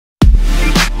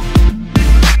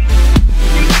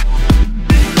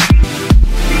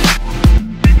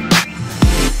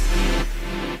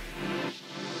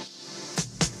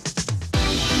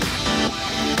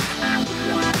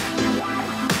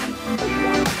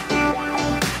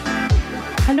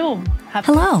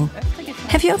Hello!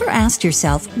 Have you ever asked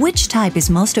yourself which type is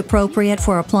most appropriate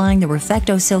for applying the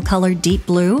RefectoCil color Deep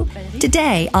Blue?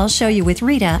 Today, I'll show you with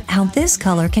Rita how this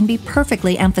color can be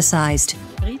perfectly emphasized.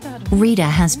 Rita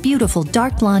has beautiful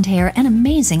dark blonde hair and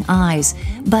amazing eyes,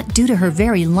 but due to her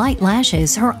very light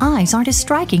lashes, her eyes aren't as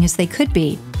striking as they could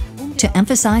be. To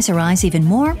emphasize her eyes even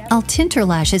more, I'll tint her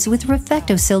lashes with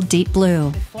RefectoCil Deep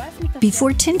Blue.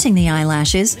 Before tinting the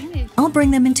eyelashes, I'll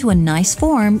bring them into a nice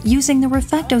form using the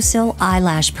RefectoCil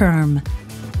Eyelash Perm.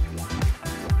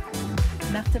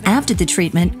 After the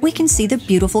treatment, we can see the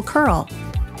beautiful curl.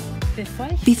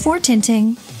 Before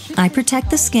tinting, I protect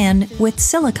the skin with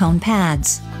silicone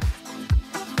pads.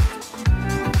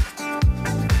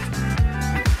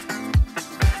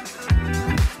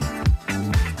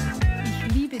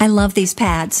 I love these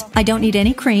pads. I don't need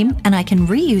any cream, and I can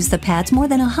reuse the pads more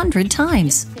than 100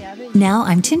 times. Now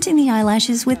I'm tinting the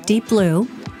eyelashes with Deep Blue.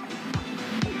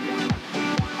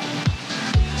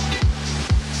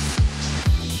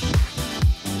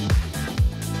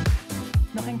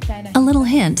 A little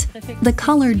hint, the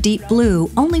color Deep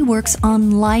Blue only works on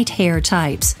light hair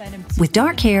types. With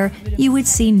dark hair, you would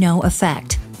see no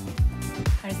effect.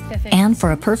 And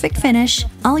for a perfect finish,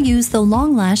 I'll use the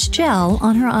Long Lash Gel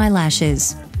on her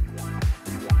eyelashes.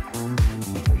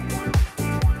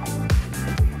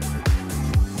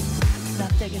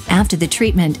 After the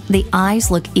treatment, the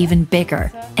eyes look even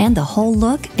bigger, and the whole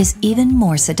look is even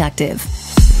more seductive.